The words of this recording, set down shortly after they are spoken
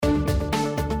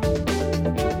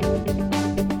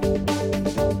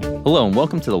Hello and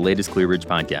welcome to the latest ClearBridge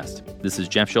podcast. This is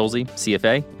Jeff Schulze,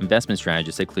 CFA, investment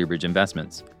strategist at ClearBridge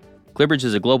Investments. ClearBridge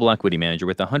is a global equity manager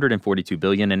with $142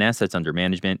 billion in assets under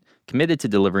management, committed to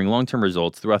delivering long-term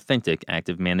results through authentic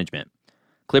active management.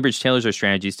 ClearBridge tailors our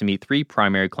strategies to meet three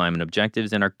primary climate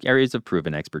objectives in our areas of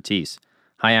proven expertise: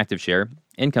 high active share,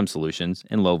 income solutions,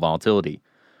 and low volatility.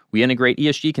 We integrate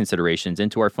ESG considerations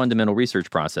into our fundamental research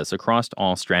process across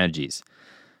all strategies.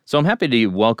 So I'm happy to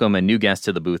welcome a new guest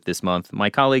to the booth this month,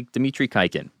 my colleague Dmitry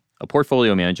Kykin, a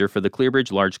portfolio manager for the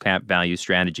ClearBridge Large Cap Value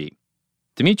Strategy.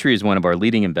 Dmitry is one of our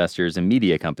leading investors in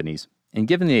media companies, and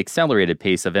given the accelerated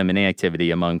pace of M&A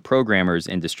activity among programmers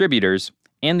and distributors,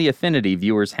 and the affinity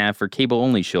viewers have for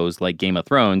cable-only shows like Game of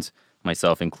Thrones,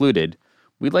 myself included,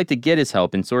 we'd like to get his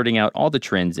help in sorting out all the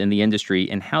trends in the industry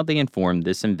and how they inform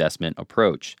this investment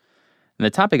approach. And the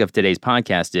topic of today's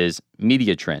podcast is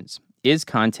media trends. Is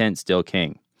content still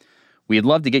king? We'd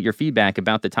love to get your feedback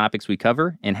about the topics we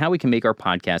cover and how we can make our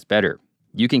podcast better.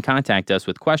 You can contact us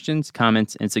with questions,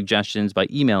 comments, and suggestions by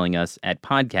emailing us at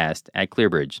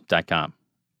podcast@clearbridge.com.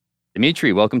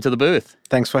 Dmitry, welcome to the booth.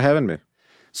 Thanks for having me.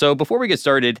 So before we get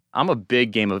started, I'm a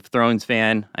big Game of Thrones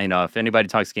fan. I know if anybody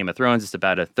talks Game of Thrones, it's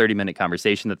about a 30-minute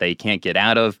conversation that they can't get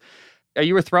out of. Are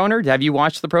you a Throner? Have you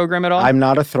watched the program at all? I'm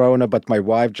not a Throner, but my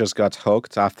wife just got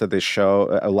hooked after the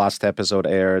show. Last episode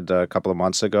aired a couple of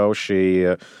months ago. She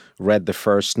read the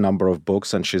first number of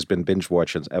books, and she's been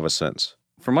binge-watching ever since.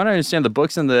 From what I understand, the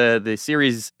books and the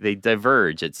series, they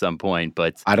diverge at some point,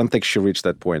 but... I don't think she reached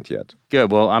that point yet.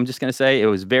 Good. Well, I'm just going to say it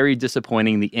was very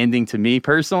disappointing, the ending to me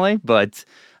personally, but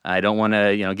I don't want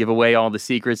to, give away all the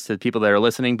secrets to the people that are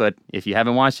listening, but if you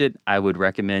haven't watched it, I would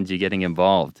recommend you getting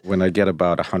involved. When I get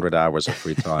about 100 hours of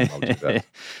free time, I'll do that.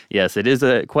 Yes, it is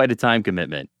quite a time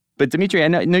commitment. But Dmitry, I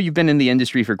know you've been in the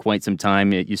industry for quite some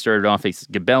time. You started off at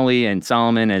Gabelli and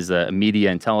Solomon as a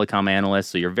media and telecom analyst,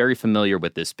 so you're very familiar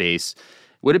with this space.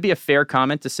 Would it be a fair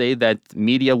comment to say that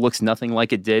media looks nothing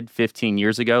like it did 15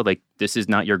 years ago? Like, this is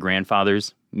not your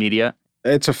grandfather's media?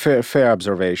 It's a fair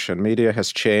observation. Media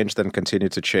has changed and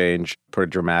continued to change pretty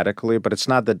dramatically, but it's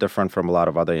not that different from a lot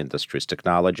of other industries.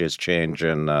 Technology is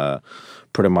changing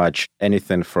pretty much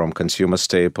anything from consumer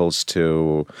staples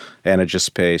to energy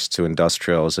space to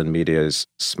industrials, and media is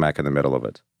smack in the middle of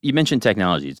it. You mentioned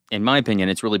technologies. In my opinion,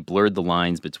 it's really blurred the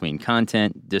lines between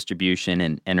content, distribution,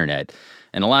 and internet.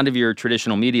 And a lot of your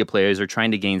traditional media players are trying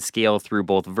to gain scale through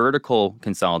both vertical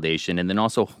consolidation and then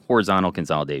also horizontal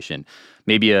consolidation.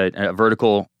 Maybe a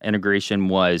vertical integration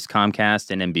was Comcast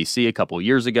and NBC a couple of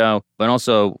years ago, but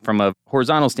also from a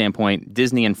horizontal standpoint,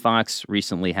 Disney and Fox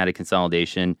recently had a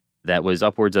consolidation that was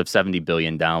upwards of $70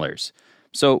 billion.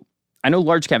 So I know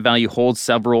Large Cap Value holds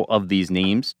several of these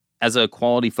names. As a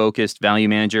quality-focused value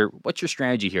manager, what's your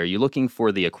strategy here? Are you looking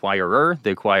for the acquirer,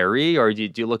 the acquiree, or do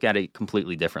you look at it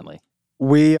completely differently?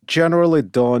 We generally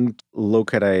don't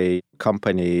look at a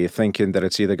company thinking that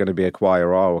it's either going to be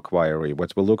acquirer or acquiree.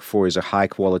 What we look for is a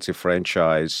high-quality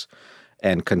franchise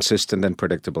and consistent and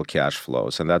predictable cash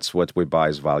flows. And that's what we buy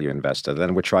as value investor.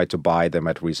 Then we try to buy them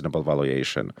at reasonable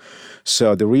valuation.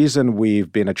 So the reason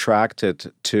we've been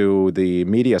attracted to the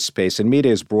media space, and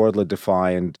media is broadly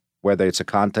defined, whether it's a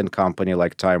content company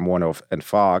like Time Warner and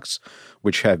Fox,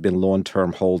 which have been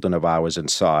long-term holding of ours in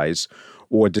size,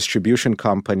 or distribution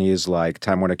companies like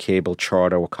Time Warner Cable,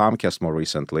 Charter, or Comcast more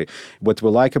recently. What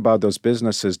we like about those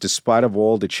businesses, despite of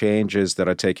all the changes that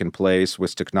are taking place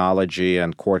with technology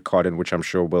and cord cutting, which I'm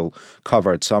sure we'll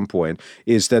cover at some point,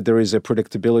 is that there is a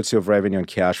predictability of revenue and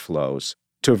cash flows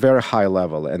to a very high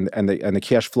level, and the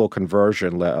cash flow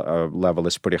conversion level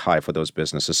is pretty high for those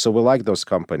businesses. So we like those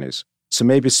companies. So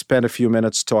maybe spend a few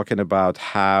minutes talking about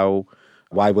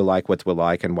why we like what we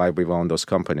like and why we've owned those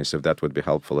companies, if that would be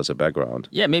helpful as a background.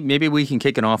 Yeah, maybe we can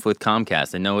kick it off with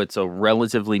Comcast. I know it's a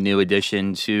relatively new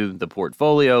addition to the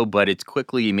portfolio, but it's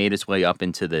quickly made its way up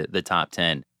into the top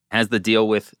 10. Has the deal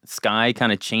with Sky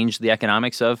kind of changed the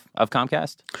economics of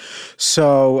Comcast?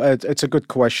 So it's a good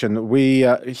question. We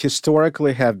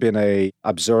historically have been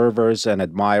observers and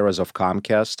admirers of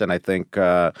Comcast, and I think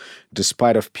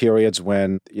despite of periods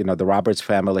when the Roberts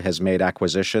family has made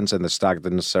acquisitions and the stock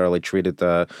didn't necessarily treat it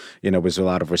with a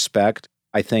lot of respect,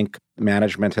 I think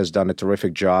management has done a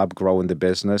terrific job growing the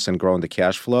business and growing the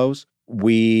cash flows.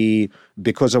 We,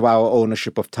 because of our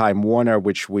ownership of Time Warner,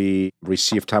 which we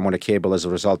received Time Warner Cable as a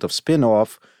result of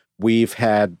spinoff, we've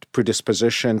had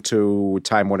predisposition to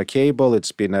Time Warner Cable.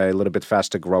 It's been a little bit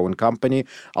faster growing company.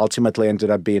 Ultimately ended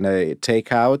up being a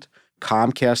takeout.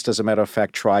 Comcast, as a matter of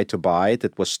fact, tried to buy it.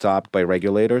 It was stopped by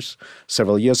regulators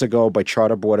several years ago, but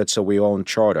Charter bought it, so we own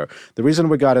Charter. The reason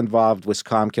we got involved with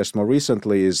Comcast more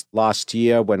recently is last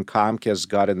year when Comcast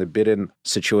got in the bidding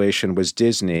situation with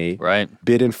Disney, right,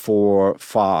 bidding for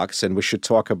Fox, and we should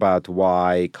talk about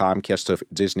why Comcast or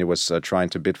Disney was trying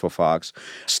to bid for Fox.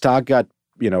 Stock got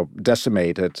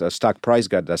decimated, stock price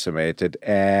got decimated,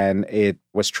 and it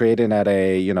was trading at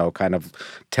a, kind of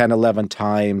 10, 11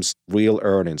 times real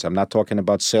earnings. I'm not talking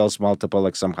about sales multiple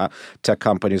like some tech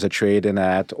companies are trading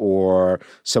at or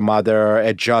some other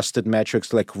adjusted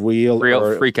metrics like real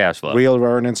free cash flow. Real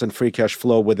earnings and free cash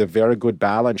flow with a very good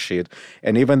balance sheet.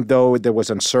 And even though there was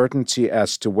uncertainty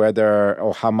as to whether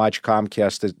or how much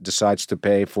Comcast decides to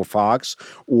pay for Fox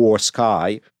or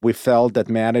Sky, we felt that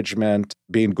management,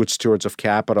 being good stewards of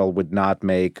capital, would not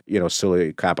make,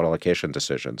 silly capital allocation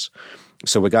decisions.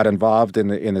 So we got involved in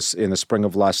the spring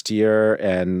of last year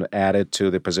and added to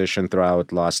the position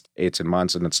throughout last 18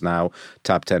 months, and it's now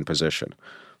top 10 position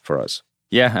for us.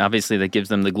 Yeah, obviously that gives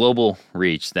them the global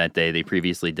reach that they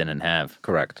previously didn't have.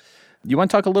 Correct. You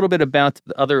want to talk a little bit about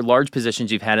the other large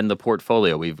positions you've had in the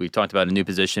portfolio? We've talked about a new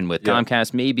position with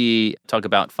Comcast. Maybe talk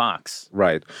about Fox.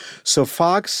 Right. So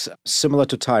Fox, similar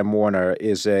to Time Warner,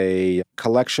 is a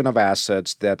collection of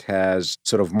assets that has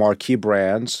sort of marquee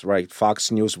brands, right? Fox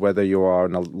News, whether you are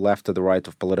on the left or the right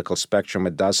of political spectrum,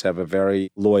 it does have a very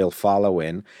loyal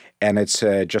following. And it's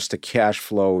just a cash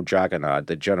flow juggernaut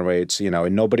that generates,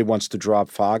 and nobody wants to drop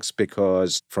Fox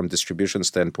because, from distribution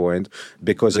standpoint,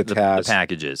 because it has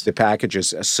the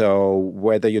packages. So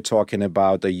whether you're talking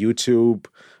about a YouTube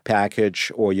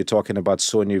package or you're talking about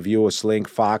Sony View or Sling,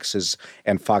 Foxes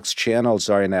and Fox channels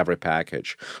are in every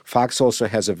package. Fox also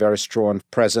has a very strong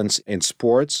presence in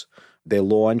sports. They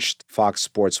launched Fox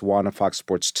Sports 1 and Fox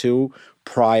Sports 2.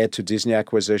 Prior to Disney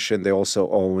acquisition, they also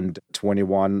owned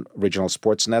 21 regional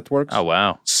sports networks. Oh,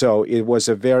 wow. So it was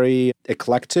a very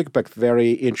eclectic but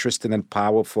very interesting and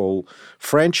powerful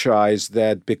franchise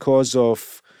that, because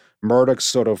of Murdoch's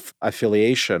sort of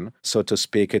affiliation, so to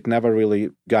speak, it never really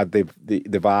got the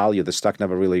value. The stock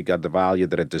never really got the value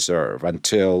that it deserved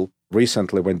until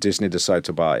recently when Disney decided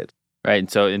to buy it.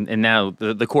 Right. So, and now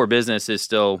the core business is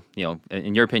still,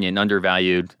 in your opinion,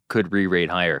 undervalued, could re-rate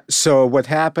higher. So what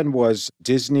happened was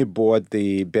Disney bought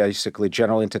the basically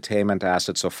general entertainment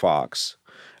assets of Fox,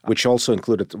 which also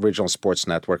included regional sports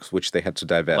networks, which they had to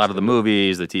divest. A lot of the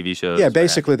movies, the TV shows. Yeah,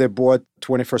 basically they bought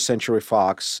 21st Century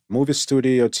Fox, movie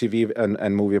studio, TV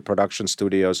and movie production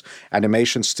studios,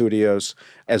 animation studios,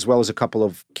 as well as a couple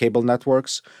of cable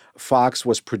networks. Fox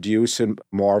was producing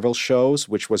Marvel shows,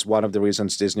 which was one of the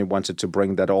reasons Disney wanted to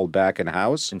bring that all back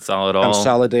in-house.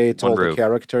 Consolidate all the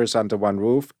characters under one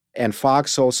roof. And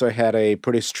Fox also had a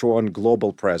pretty strong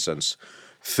global presence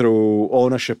through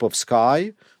ownership of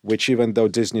Sky, which even though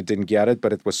Disney didn't get it,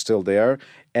 but it was still there,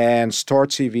 and Star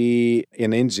TV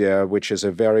in India, which is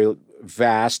a very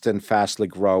vast and fastly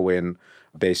growing,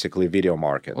 basically, video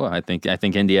market. Well, I think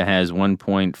India has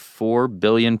 1.4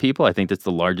 billion people. I think that's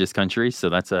the largest country, so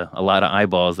that's a lot of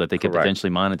eyeballs that they could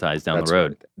potentially monetize down the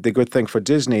road. Right. The good thing for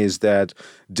Disney is that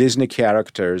Disney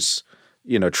characters,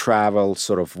 travel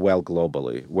sort of well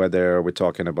globally, whether we're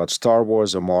talking about Star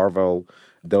Wars or Marvel.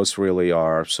 Those really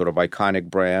are sort of iconic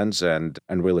brands and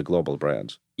really global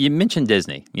brands. You mentioned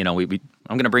Disney. I'm going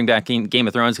to bring back Game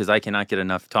of Thrones because I cannot get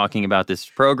enough talking about this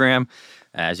program.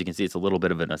 As you can see, it's a little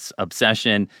bit of an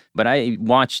obsession. But I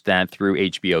watched that through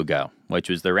HBO Go, which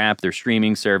was their app, their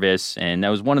streaming service. And that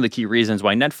was one of the key reasons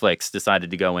why Netflix decided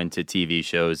to go into TV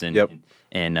shows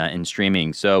and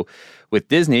streaming. So with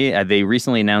Disney, they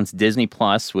recently announced Disney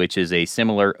Plus, which is a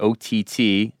similar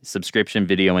OTT subscription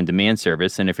video and demand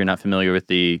service. And if you're not familiar with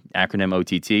the acronym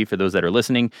OTT, for those that are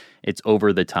listening, it's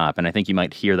over the top. And I think you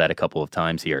might hear that a couple of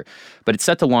times here. But it's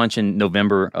set to launch in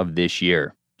November of this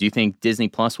year. Do you think Disney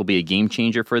Plus will be a game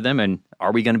changer for them? And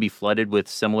are we going to be flooded with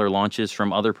similar launches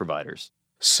from other providers?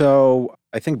 So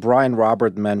I think Brian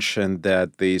Robert mentioned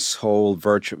that this whole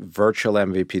virtual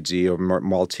MVPD or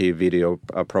multi-video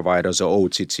providers, or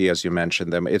OTT, as you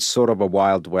mentioned them, it's sort of a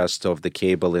wild west of the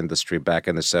cable industry back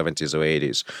in the 70s or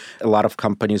 80s. A lot of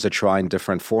companies are trying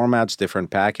different formats,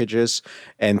 different packages,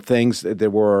 and things.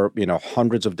 There were,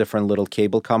 hundreds of different little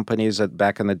cable companies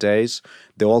back in the days.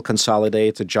 They all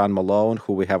consolidated. John Malone,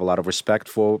 who we have a lot of respect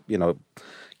for,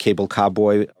 Cable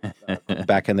Cowboy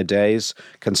back in the days.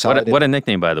 What a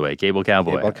nickname, by the way, Cable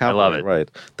Cowboy. I love it. Right.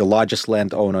 The largest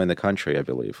landowner in the country, I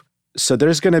believe. So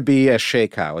there's going to be a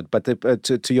shakeout. But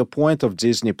to your point of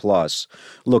Disney Plus,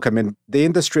 look, the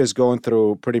industry is going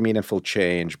through pretty meaningful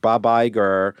change. Bob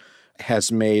Iger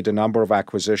has made a number of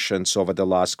acquisitions over the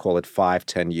last, call it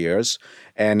 5-10 years.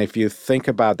 And if you think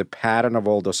about the pattern of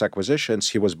all those acquisitions,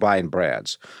 he was buying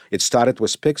brands. It started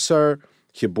with Pixar.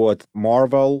 He bought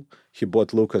Marvel. He bought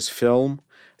Lucasfilm.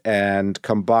 And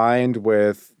combined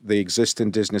with the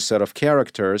existing Disney set of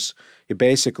characters, he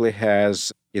basically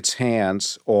has its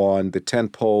hands on the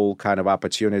tentpole kind of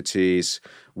opportunities,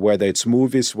 whether it's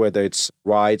movies, whether it's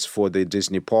rides for the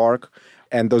Disney park.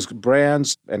 And those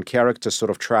brands and characters sort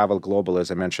of travel globally,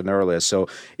 as I mentioned earlier. So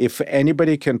if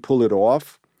anybody can pull it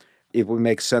off, it would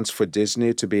make sense for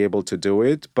Disney to be able to do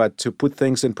it. But to put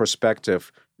things in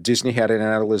perspective, Disney had an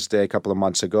analyst day a couple of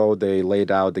months ago. They laid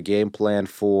out the game plan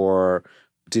for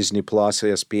Disney Plus,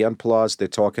 ESPN Plus. They're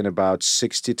talking about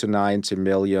 60 to 90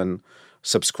 million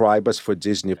subscribers for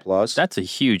Disney Plus. That's a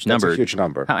huge number. That's a huge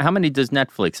number. How many does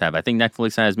Netflix have? I think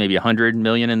Netflix has maybe 100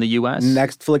 million in the U.S.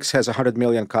 Netflix has 100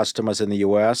 million customers in the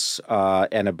U.S.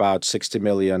 And about 60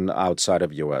 million outside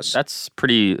of U.S. That's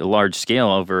pretty large scale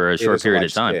over a short period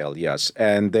of time. Scale, yes.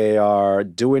 And they are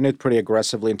doing it pretty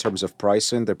aggressively in terms of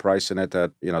pricing. They're pricing it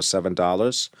at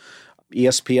 $7.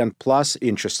 ESPN Plus,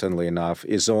 interestingly enough,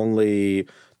 is only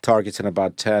targeting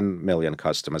about 10 million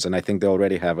customers, and I think they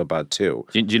already have about 2.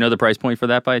 Do you know the price point for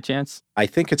that by chance? I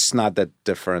think it's not that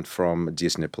different from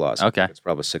Disney Plus. Okay. It's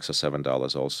probably $6 or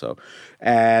 $7 also.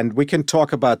 And we can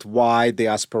talk about why the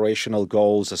aspirational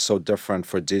goals are so different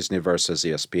for Disney versus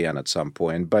ESPN at some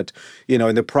point. But,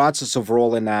 in the process of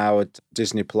rolling out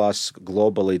Disney Plus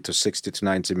globally to 60 to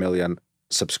 90 million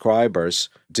subscribers,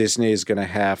 Disney is going to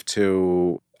have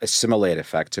to assimilate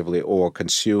effectively or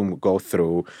go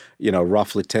through,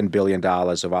 roughly $10 billion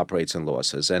of operating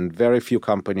losses. And very few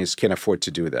companies can afford to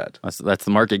do that. That's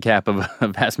the market cap of a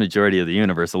vast majority of the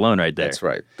universe alone right there.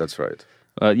 That's right.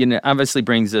 Obviously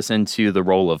brings us into the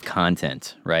role of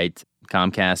content, right?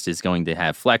 Comcast is going to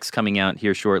have Flex coming out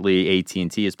here shortly.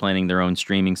 AT&T is planning their own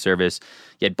streaming service.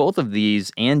 Yet both of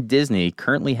these and Disney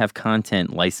currently have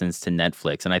content licensed to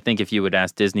Netflix. And I think if you would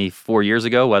ask Disney 4 years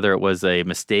ago whether it was a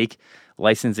mistake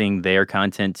licensing their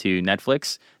content to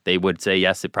Netflix, they would say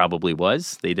yes, it probably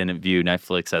was. They didn't view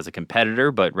Netflix as a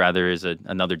competitor, but rather as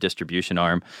another distribution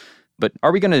arm. But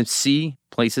are we going to see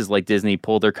places like Disney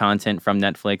pull their content from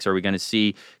Netflix? Are we going to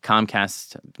see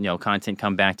Comcast, content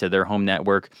come back to their home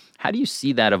network? How do you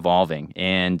see that evolving?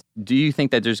 And do you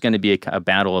think that there's going to be a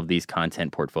battle of these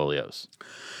content portfolios?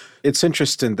 It's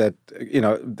interesting that,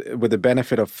 with the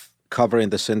benefit of covering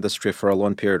this industry for a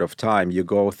long period of time, you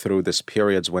go through these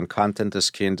periods when content is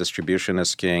king, distribution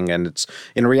is king, and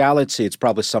in reality, it's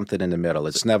probably something in the middle.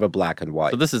 It's never black and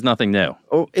white. So this is nothing new.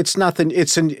 Oh, it's nothing.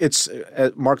 It's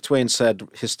Mark Twain said,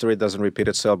 history doesn't repeat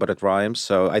itself, but it rhymes.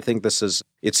 So I think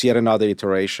it's yet another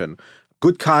iteration.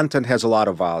 Good content has a lot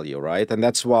of value, right? And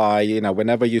that's why,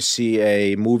 whenever you see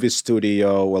a movie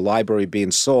studio or library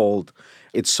being sold,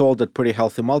 it's sold at pretty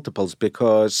healthy multiples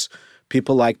because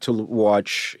people like to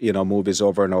watch, movies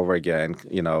over and over again.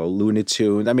 Looney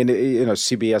Tunes. I mean,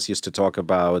 CBS used to talk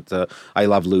about I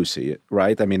Love Lucy,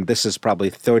 right? I mean, this is probably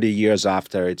 30 years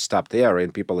after it stopped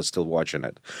airing. People are still watching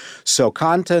it. So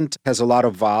content has a lot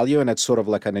of value, and it's sort of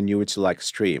like an annuity-like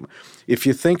stream. If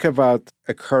you think about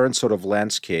a current sort of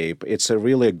landscape, it's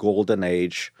really a golden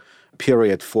age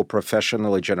period for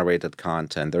professionally generated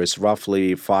content. There is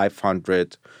roughly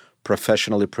 500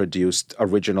 professionally produced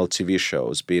original TV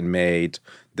shows being made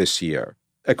this year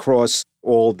across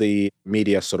all the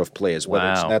media sort of players,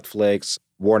 whether it's Netflix,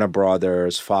 Warner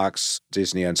Brothers, Fox,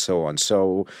 Disney, and so on.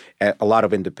 So a lot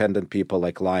of independent people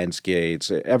like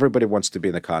Lionsgate, everybody wants to be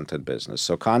in the content business.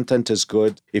 So content is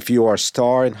good. If you are a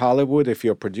star in Hollywood, if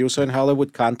you're a producer in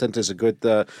Hollywood, content is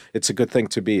it's a good thing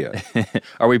to be in.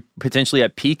 Are we potentially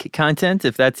at peak content,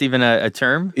 if that's even a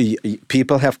term?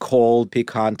 People have called peak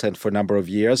content for a number of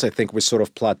years. I think we sort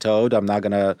of plateaued. I'm not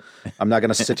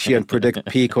gonna sit here and predict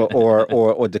peak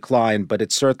or decline, but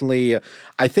it's certainly,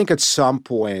 I think at some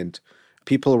point,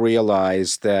 people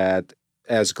realize that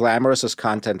as glamorous as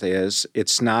content is,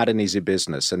 it's not an easy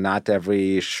business, and not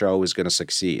every show is going to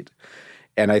succeed.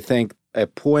 And I think a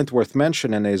point worth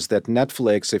mentioning is that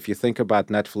Netflix, if you think about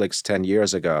Netflix 10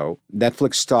 years ago,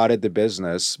 Netflix started the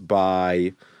business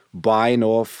by buying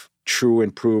off true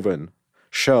and proven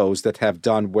shows that have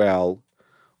done well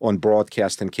on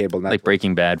broadcast and cable networks. Like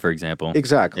Breaking Bad, for example.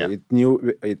 Exactly.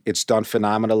 Yeah. It's done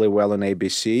phenomenally well on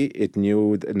ABC.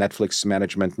 Netflix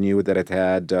management knew that it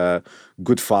had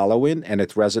good following, and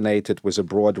it resonated with a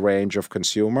broad range of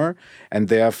consumer. And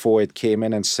therefore, it came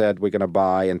in and said, we're going to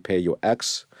buy and pay you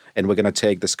X. and we're going to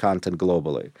take this content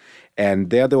globally. And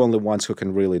they're the only ones who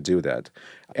can really do that.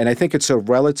 And I think it's a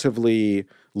relatively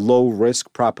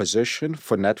low-risk proposition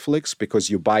for Netflix because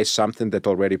you buy something that's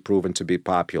already proven to be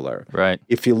popular. Right.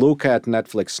 If you look at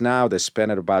Netflix now, they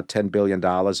spend about $10 billion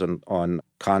on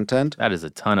content. That is a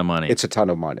ton of money. It's a ton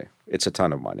of money. It's a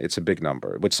ton of money. It's a big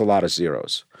number. It's a lot of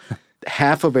zeros.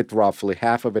 Half of it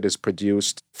is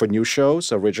produced for new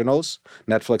shows, originals,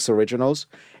 Netflix originals,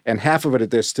 and half of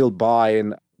it they're still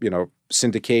buying,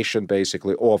 syndication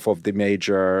basically off of the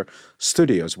major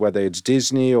studios, whether it's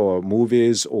Disney or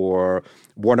movies or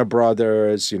Warner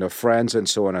Brothers, Friends, and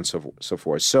so on and so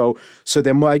forth. So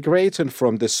they're migrating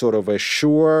from this sort of a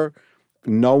sure,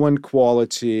 known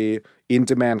quality,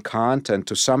 in-demand content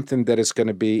to something that is going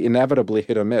to be inevitably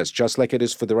hit or miss, just like it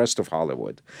is for the rest of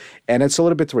Hollywood. And it's a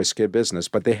little bit risky business,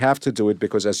 but they have to do it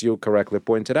because, as you correctly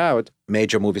pointed out,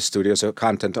 major movie studios or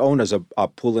content owners are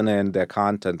pulling in their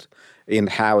content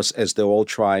in-house as they're all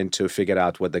trying to figure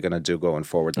out what they're going to do going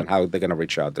forward and how they're going to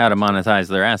reach out. How to monetize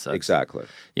their assets. Exactly.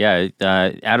 Yeah.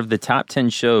 Out of the top 10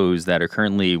 shows that are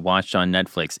currently watched on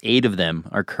Netflix, 8 of them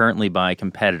are currently by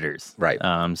competitors. Right.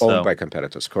 Owned by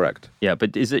competitors, correct. Yeah,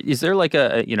 but is there like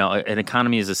an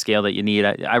economy as a scale that you need?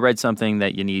 I read something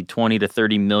that you need 20 to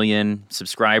 30 million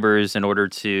subscribers in order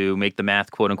to make the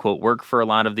math, quote unquote, work for a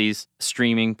lot of these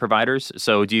streaming providers.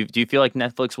 So do you feel like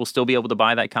Netflix will still be able to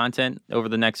buy that content over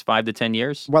the next 5 to 10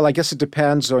 years? Well, I guess it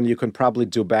depends on, you can probably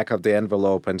do back of the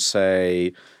envelope and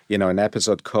say, an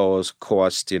episode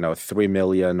cost, 3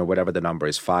 million or whatever the number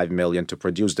is, 5 million to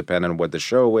produce, depending on what the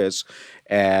show is.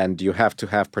 And you have to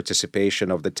have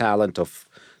participation of the talent of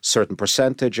certain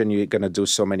percentage, and you're going to do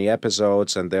so many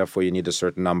episodes, and therefore you need a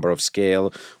certain number of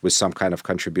scale with some kind of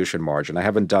contribution margin. I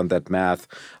haven't done that math,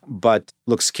 but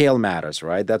look, scale matters,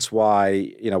 right? That's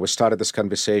why, we started this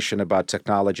conversation about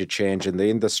technology change in the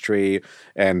industry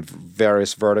and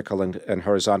various vertical and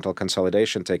horizontal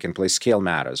consolidation taking place. Scale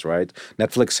matters, right?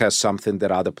 Netflix has something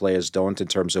that other players don't in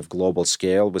terms of global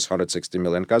scale with 160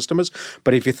 million customers.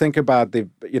 But if you think about the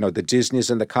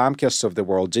Disneys and the Comcasts of the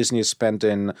world, Disney is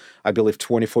spending, I believe,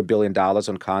 $24 billion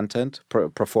on content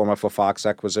pro forma for Fox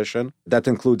acquisition. That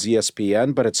includes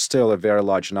ESPN, but it's still a very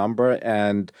large number.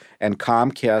 And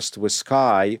Comcast with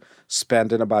Sky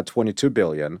spending about $22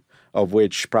 billion, of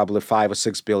which probably $5 or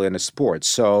 $6 billion is sports.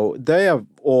 So they are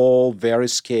all very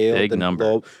scaled.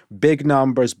 Big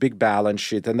numbers, big balance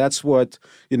sheet. And that's what,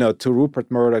 to Rupert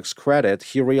Murdoch's credit,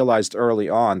 he realized early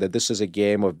on that this is a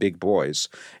game of big boys.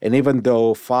 And even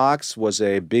though Fox was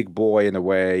a big boy in a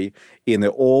way in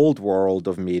the old world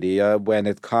of media, when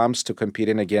it comes to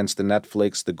competing against the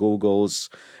Netflix, the Googles,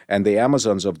 and the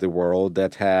Amazons of the world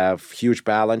that have huge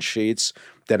balance sheets,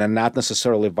 that are not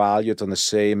necessarily valued on the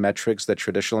same metrics that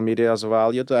traditional media is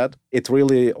valued at. It's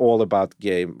really all about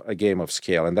a game of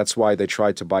scale. And that's why they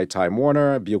tried to buy Time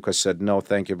Warner. Bucas said, no,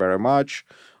 thank you very much.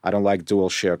 I don't like dual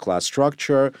share class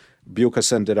structure.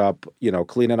 Bucas ended up,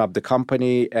 cleaning up the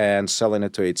company and selling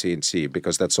it to AT&T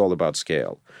because that's all about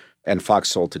scale. And Fox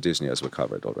sold to Disney, as we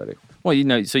covered already. Well,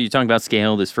 so you're talking about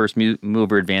scale, this first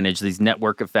mover advantage, these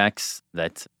network effects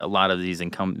that a lot of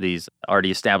these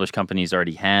already established companies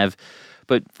already have.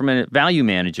 But from a value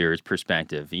manager's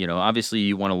perspective, obviously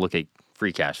you want to look at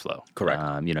free cash flow. Correct.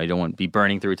 You don't want to be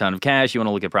burning through a ton of cash. You want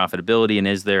to look at profitability, and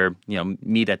is there,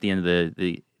 meat at the end of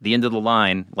the end of the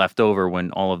line left over when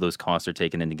all of those costs are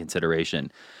taken into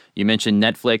consideration. You mentioned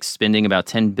Netflix spending about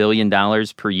 $10 billion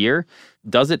per year.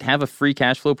 Does it have a free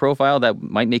cash flow profile that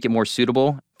might make it more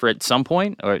suitable for at some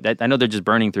point? Or I know they're just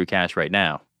burning through cash right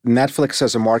now. Netflix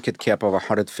has a market cap of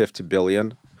 $150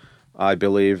 billion, I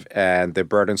believe, and they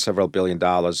burden several $billion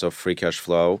of free cash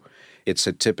flow. It's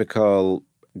a typical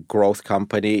growth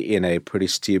company in a pretty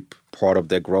steep part of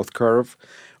their growth curve.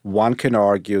 One can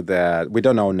argue that we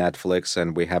don't own Netflix,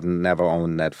 and we have never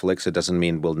owned Netflix. It doesn't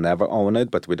mean we'll never own it,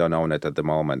 but we don't own it at the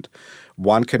moment.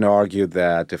 One can argue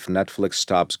that if Netflix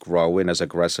stops growing as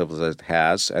aggressive as it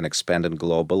has and expanding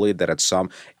globally, that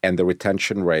and the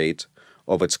retention rate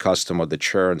of its customer, the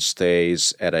churn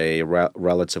stays at a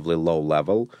relatively low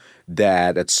level,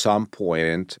 that at some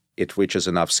point it reaches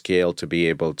enough scale to be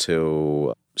able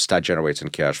to start generating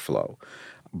cash flow.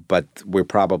 But we're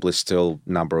probably still a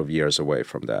number of years away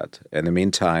from that. In the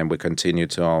meantime, we continue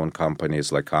to own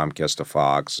companies like Comcast or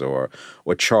Fox or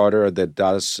Charter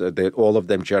that all of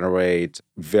them generate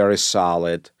very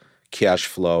solid cash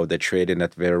flow. They're trading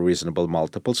at very reasonable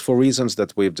multiples for reasons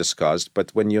that we've discussed.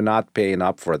 But when you're not paying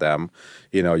up for them,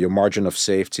 your margin of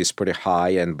safety is pretty high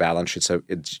and balance sheets are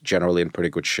generally in pretty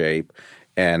good shape.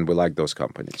 And we like those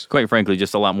companies. Quite frankly,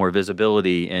 just a lot more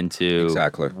visibility into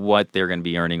exactly what they're going to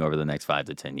be earning over the next 5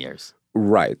 to 10 years.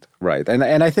 Right, right. And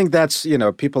I think that's,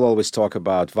 people always talk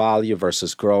about value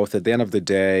versus growth. At the end of the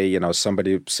day,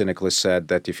 somebody cynically said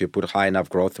that if you put high enough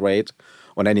growth rate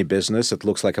on any business, it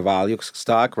looks like a value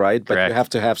stock, right? But you Correct. have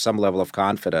to have some level of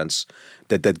confidence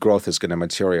that that growth is going to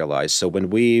materialize. So when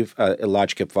we, at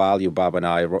Large Cap Value, Bob and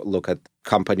I look at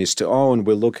companies to own,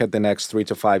 we look at the next 3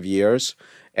 to 5 years,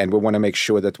 and we want to make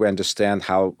sure that we understand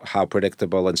how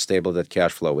predictable and stable that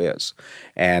cash flow is.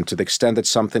 And to the extent that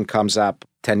something comes up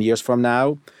 10 years from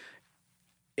now,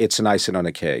 it's an icing on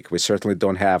a cake. We certainly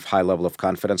don't have high level of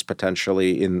confidence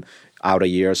potentially in outer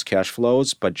years cash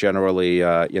flows, but generally,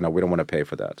 we don't want to pay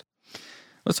for that.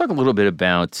 Let's talk a little bit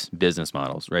about business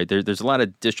models, right? There's a lot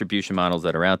of distribution models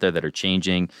that are out there that are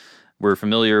changing. We're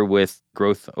familiar with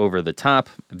growth over the top,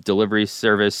 delivery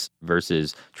service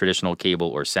versus traditional cable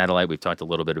or satellite. We've talked a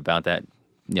little bit about that,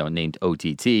 named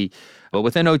OTT. But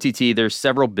within OTT, there's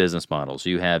several business models.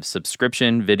 You have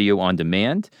subscription video on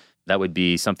demand. That would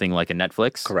be something like a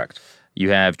Netflix. Correct.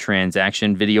 You have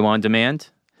transaction video on demand.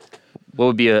 What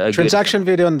would be a transaction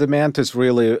video on demand is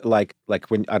really like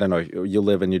when, I don't know, you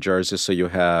live in New Jersey, so you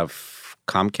have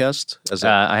Comcast?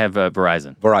 I have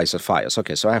Verizon. Verizon, Fios.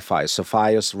 Okay, so I have Fios. So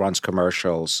Fios runs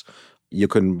commercials. You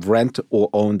can rent or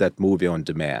own that movie on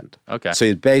demand. Okay. So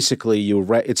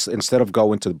it's instead of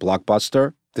going to the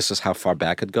Blockbuster, this is how far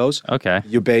back it goes. Okay.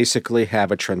 You basically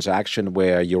have a transaction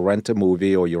where you rent a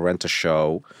movie or you rent a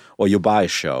show or you buy a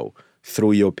show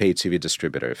through your pay TV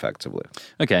distributor, effectively.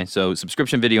 Okay, so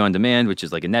subscription video on demand, which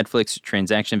is like a Netflix,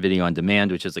 transaction video on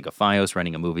demand, which is like a Fios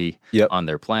renting a movie on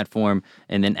their platform,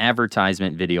 and then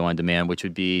advertisement video on demand, which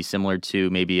would be similar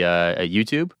to maybe a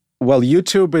YouTube? Well,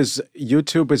 YouTube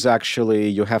is actually,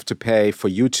 you have to pay for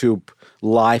YouTube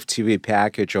live TV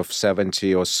package of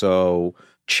 70 or so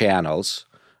channels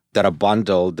that are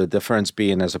bundled. The difference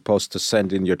being, as opposed to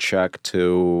sending your check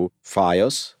to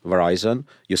Fios, Verizon,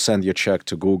 you send your check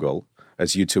to Google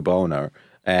as YouTube owner,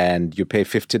 and you pay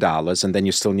 $50, and then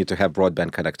you still need to have broadband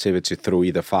connectivity through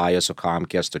either Fios or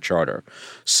Comcast or Charter.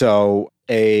 So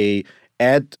a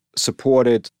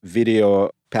ad-supported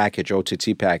video package,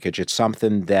 OTT package, it's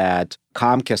something that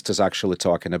Comcast is actually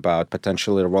talking about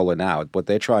potentially rolling out. What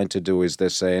they're trying to do is they're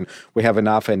saying, we have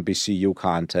enough NBCU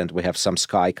content, we have some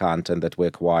Sky content that we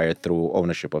acquired through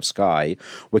ownership of Sky.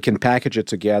 We can package it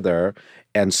together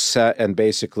and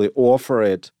basically offer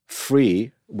it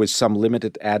free with some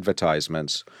limited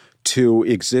advertisements to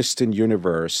existing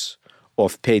universe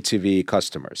of pay TV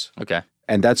customers. Okay.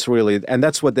 And that's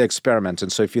what they experiment.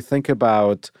 And so if you think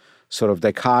about sort of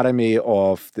dichotomy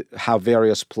of how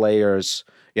various players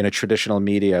in a traditional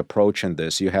media approaching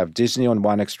this, you have Disney on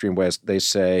one extreme where they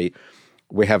say,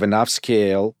 we have enough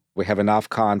scale, we have enough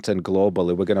content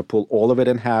globally, we're going to pull all of it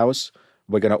in-house,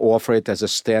 we're going to offer it as a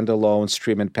standalone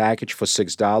streaming package for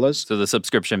 $6. So the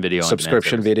subscription video.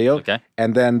 Subscription video. Okay.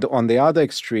 And then on the other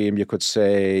extreme, you could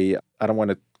say, I don't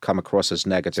want to come across as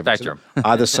negative. Spectrum.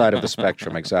 Other side of the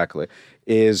spectrum, exactly,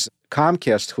 is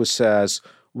Comcast, who says,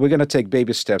 we're going to take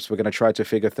baby steps, we're going to try to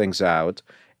figure things out,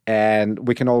 and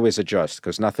we can always adjust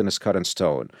because nothing is cut in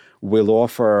stone. We'll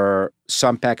offer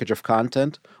some package of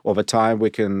content. Over time, we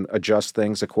can adjust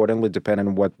things accordingly depending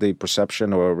on what the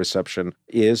perception or reception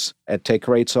is and take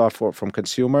rates off from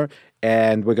consumer.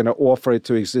 And we're going to offer it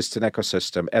to existing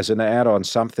ecosystem as an add-on,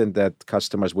 something that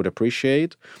customers would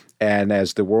appreciate. And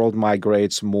as the world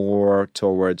migrates more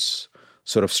towards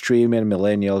sort of streaming,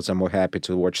 millennials are more happy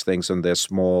to watch things on their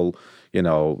small,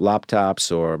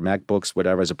 laptops or MacBooks,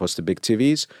 whatever, as opposed to big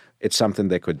TVs. It's something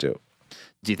they could do.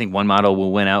 Do you think one model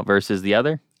will win out versus the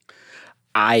other?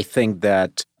 I think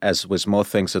that, as with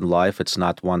most things in life, it's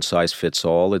not one size fits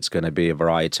all. It's going to be a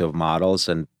variety of models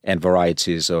and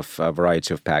varieties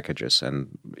of packages,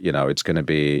 and it's going to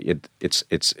be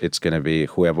it's going to be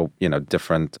whoever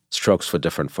different strokes for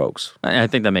different folks. I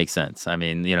think that makes sense. I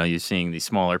mean, you're seeing these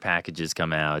smaller packages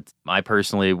come out. I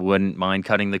personally wouldn't mind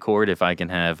cutting the cord if I can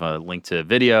have a link to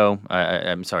video.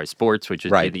 I'm sorry, sports, which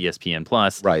would be the ESPN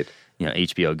Plus. Right.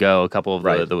 HBO Go, a couple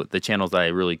of the channels that I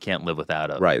really can't live without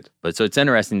of. Right. But so it's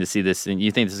interesting to see this, and you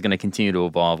think this is going to continue to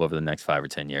evolve over the next 5 or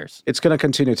 10 years? It's going to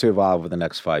continue to evolve over the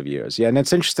next 5 years. Yeah, and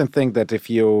it's an interesting thing that if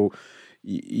you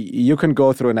can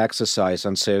go through an exercise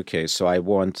and say, okay, so I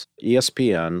want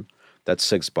ESPN, that's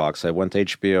 $6. I want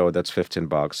HBO, that's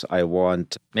 $15. I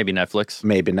want maybe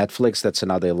Netflix, that's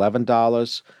another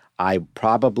 $11. I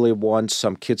probably want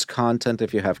some kids content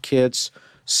if you have kids.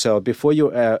 So before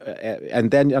you,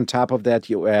 and then on top of that,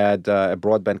 you add a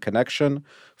broadband connection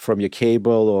from your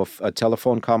cable or a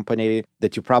telephone company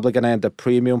that you're probably going to end up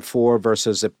premium for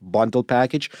versus a bundle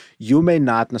package. You may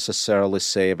not necessarily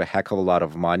save a heck of a lot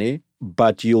of money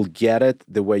but you'll get it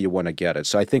the way you want to get it.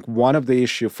 So I think one of the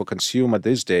issue for consumer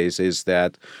these days is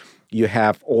that you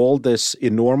have all this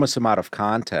enormous amount of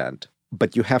content,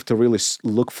 but you have to really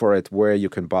look for it where you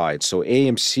can buy it. So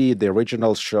AMC, the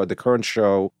original show, the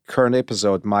current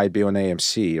episode might be on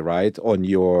AMC, right? On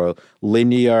your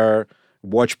linear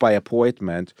watch by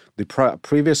appointment. The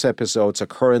previous episodes are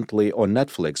currently on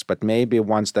Netflix, but maybe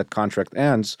once that contract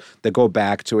ends, they go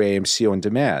back to AMC on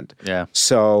demand. Yeah.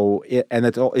 So,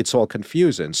 it's all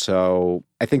confusing. So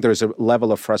I think there's a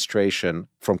level of frustration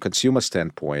from consumer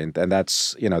standpoint, and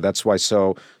that's why.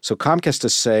 So Comcast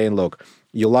is saying, look,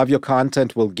 you love your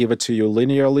content, we'll give it to you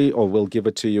linearly, or we'll give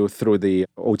it to you through the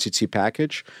OTT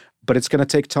package. But it's going to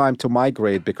take time to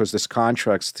migrate because this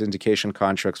syndication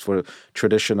contracts for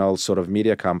traditional sort of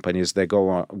media companies, they go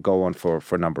on for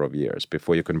a number of years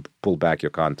before you can pull back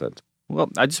your content. Well,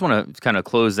 I just want to kind of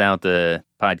close out the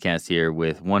podcast here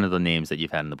with one of the names that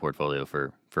you've had in the portfolio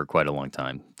for quite a long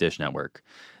time, Dish Network.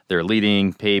 They're a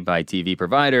leading pay-by-TV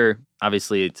provider.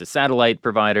 Obviously, it's a satellite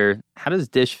provider. How does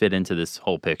Dish fit into this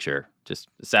whole picture? Just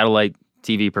a satellite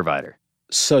TV provider.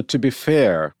 So to be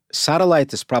fair,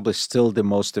 satellite is probably still the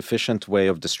most efficient way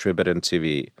of distributing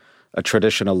TV, a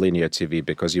traditional linear TV,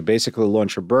 because you basically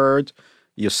launch a bird,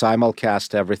 you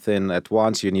simulcast everything at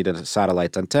once. You need a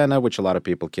satellite antenna, which a lot of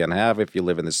people can't have if you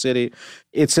live in the city.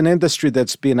 It's an industry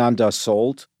that's been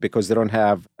undersold because they don't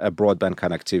have a broadband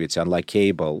connectivity, unlike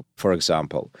cable, for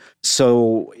example.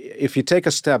 So if you take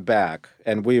a step back,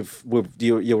 and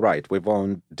you're right, we've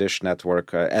owned Dish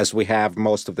Network as we have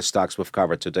most of the stocks we've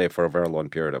covered today for a very long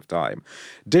period of time.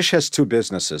 Dish has two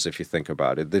businesses, if you think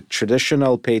about it. The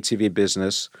traditional pay TV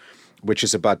business, which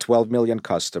is about 12 million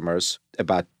customers,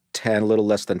 about a little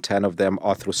less than 10 of them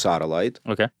are through satellite.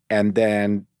 Okay. And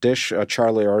then Dish,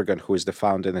 Charlie Ergen, who is the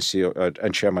founder and the CEO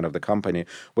and chairman of the company,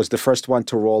 was the first one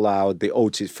to roll out the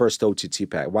first OTT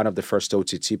pack, one of the first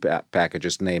OTT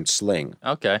packages named Sling.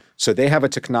 Okay. So they have a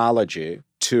technology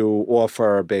to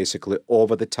offer basically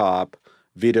over-the-top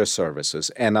video services.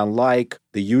 And unlike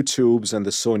the YouTubes and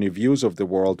the Sony Views of the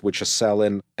world, which are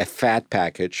selling a fat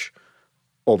package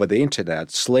over the internet,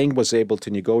 Sling was able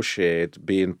to negotiate,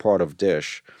 being part of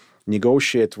Dish,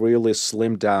 negotiate really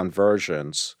slimmed down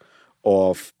versions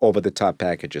of over-the-top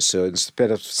packages. So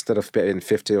instead of paying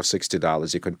 $50 or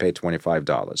 $60, you can pay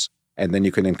 $25. And then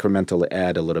you can incrementally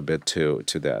add a little bit to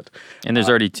that. And there's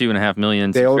already 2.5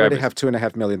 million They subscribers. already have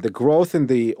 2.5 million. The growth in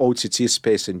the OTT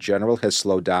space in general has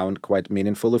slowed down quite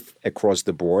meaningfully across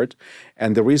the board.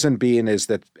 And the reason being is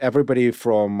that everybody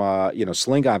from,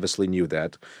 Sling obviously knew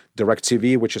that.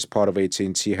 DirecTV, which is part of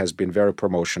AT&T, has been very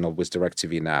promotional with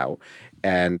DirecTV Now.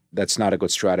 And that's not a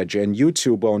good strategy. And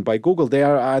YouTube, owned by Google,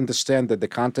 I understand that the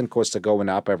content costs are going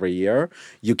up every year.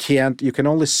 You can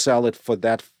only sell it for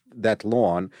that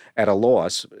long at a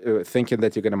loss, thinking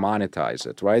that you're going to monetize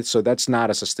it, right? So that's not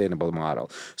a sustainable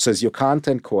model. So as your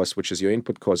content costs, which is your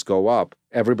input costs, go up,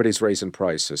 everybody's raising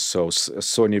prices. So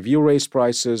Sony View raised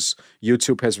prices,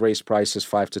 YouTube has raised prices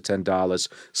 $5 to $10.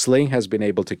 Sling has been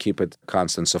able to keep it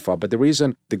constant so far. But the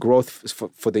reason the growth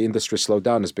for the industry slowed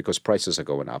down is because prices are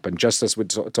going up. And just as we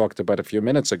talked about a few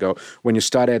minutes ago, when you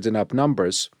start adding up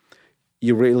numbers,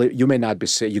 you may not be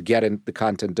you get in the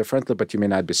content differently, but you may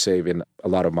not be saving a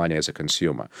lot of money as a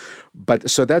consumer. But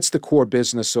so that's the core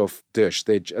business of Dish.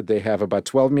 They have about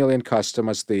 12 million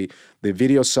customers. The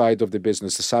video side of the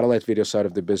business, the satellite video side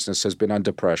of the business, has been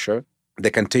under pressure.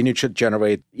 They continue to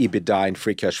generate EBITDA and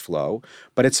free cash flow,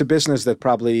 but it's a business that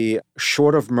probably,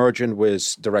 short of merging with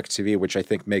DirecTV, which I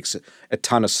think makes a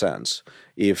ton of sense,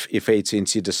 if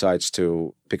AT&T decides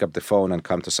to pick up the phone and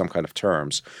come to some kind of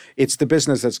terms, it's the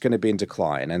business that's going to be in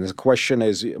decline. And the question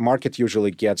is, market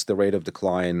usually gets the rate of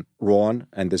decline wrong,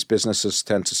 and these businesses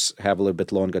tend to have a little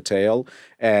bit longer tail.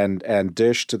 And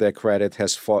Dish, to their credit,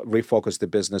 has refocused the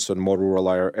business on more rural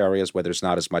areas where there's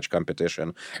not as much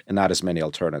competition and not as many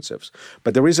alternatives.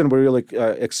 But the reason we're really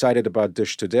excited about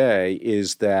Dish today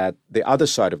is that the other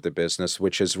side of the business,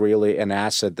 which is really an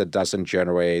asset that doesn't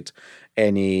generate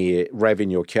any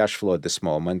revenue or cash flow at this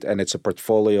moment, and it's a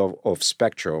portfolio of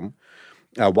spectrum,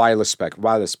 wireless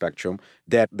spectrum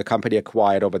that the company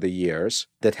acquired over the years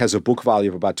that has a book value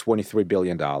of about $23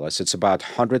 billion. It's about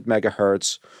 100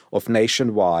 megahertz of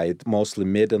nationwide, mostly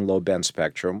mid and low band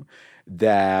spectrum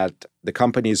that the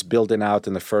company is building out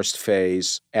in the first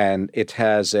phase, and it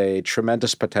has a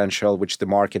tremendous potential, which the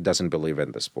market doesn't believe in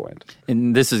at this point.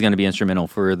 And this is going to be instrumental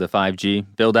for the 5G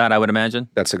build-out, I would imagine?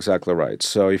 That's exactly right.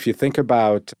 So if you think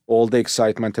about all the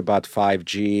excitement about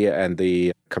 5G and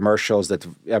the commercials that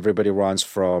everybody runs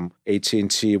from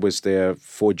AT&T with their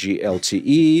 4G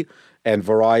LTE, and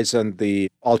Verizon, the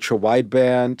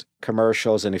ultra-wideband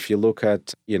commercials. And if you look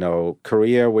at,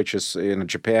 Korea, which is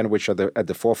Japan, which are at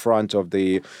the forefront of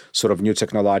the sort of new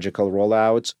technological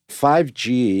rollouts,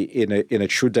 5G in a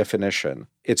true definition,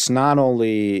 it's not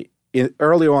only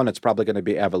early on, it's probably going to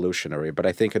be evolutionary, but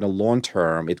I think in the long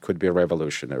term, it could be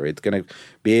revolutionary. It's going to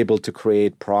be able to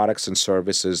create products and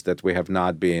services that we have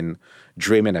not been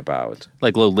dreaming about.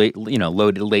 Like low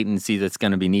latency that's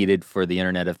going to be needed for the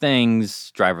Internet of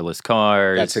Things, driverless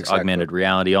cars, augmented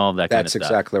reality, all of that kind of stuff. That's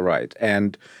exactly right.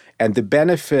 And the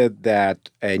benefit that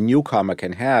a newcomer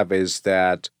can have is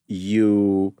that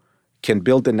you can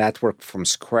build a network from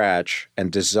scratch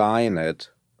and design it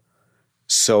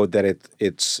so that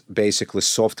it's basically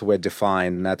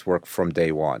software-defined network from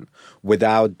day one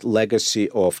without legacy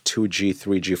of 2G,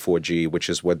 3G, 4G, which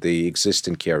is what the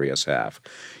existing carriers have.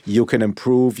 You can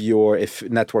improve your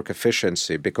network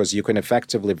efficiency because you can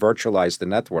effectively virtualize the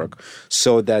network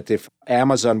so that if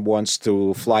Amazon wants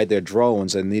to fly their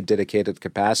drones and need dedicated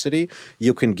capacity,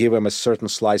 you can give them a certain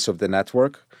slice of the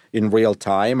network in real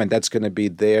time, and that's going to be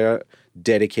their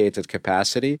dedicated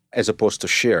capacity as opposed to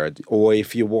shared. Or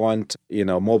if you want,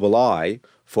 Mobileye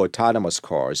for autonomous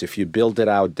cars, if you build it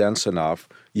out dense enough,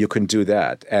 you can do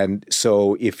that. And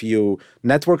so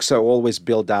networks are always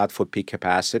built out for peak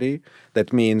capacity.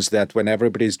 That means that when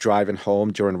everybody's driving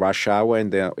home during rush hour on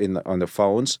the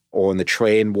phones or on the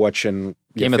train watching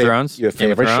Game of Thrones, your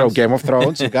favorite show, Game of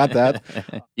Thrones, you got that.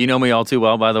 You know me all too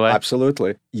well, by the way.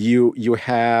 Absolutely.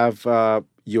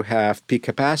 You have peak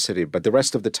capacity, but the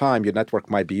rest of the time your network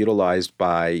might be utilized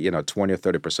by 20 or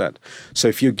 30%. So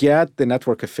if you get the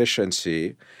network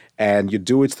efficiency and you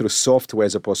do it through software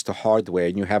as opposed to hardware,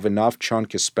 and you have enough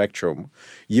chunky spectrum,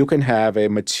 you can have a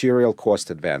material cost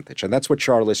advantage. And that's what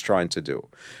Charlie's trying to do.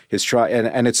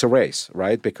 And it's a race,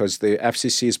 right? Because the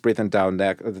FCC is breathing down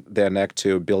their neck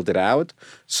to build it out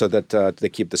so that they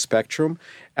keep the spectrum.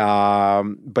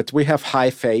 But we have high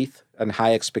faith and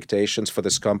high expectations for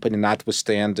this company,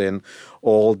 notwithstanding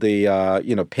all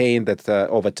the pain that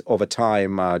over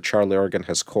time Charlie Ergen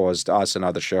has caused us and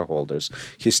other shareholders.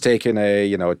 He's taken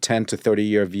a 10 to 30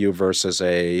 year view versus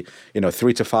a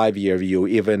 3 to 5 year view.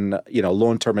 Even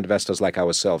long term investors like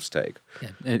ourselves take. Yeah,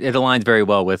 it aligns very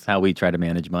well with how we try to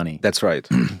manage money. That's right.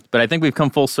 But I think we've come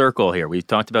full circle here. We've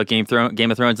talked about Game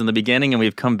of Thrones in the beginning, and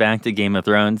we've come back to Game of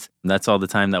Thrones. And that's all the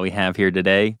time that we have here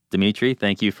today. Dimitri,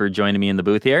 thank you for joining me in the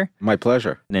booth here. My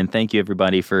pleasure. And thank you,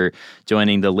 everybody, for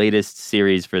joining the latest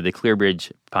series for the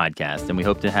ClearBridge podcast. And we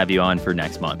hope to have you on for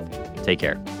next month. Take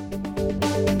care.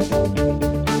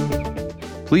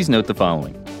 Please note the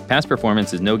following. Past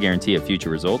performance is no guarantee of future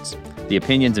results. The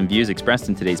opinions and views expressed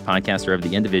in today's podcast are of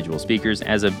the individual speakers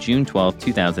as of June 12,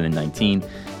 2019,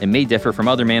 and may differ from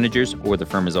other managers or the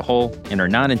firm as a whole and are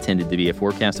not intended to be a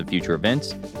forecast of future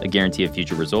events, a guarantee of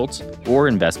future results, or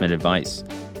investment advice.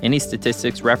 Any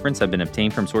statistics referenced have been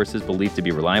obtained from sources believed to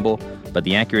be reliable, but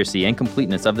the accuracy and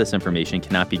completeness of this information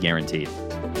cannot be guaranteed.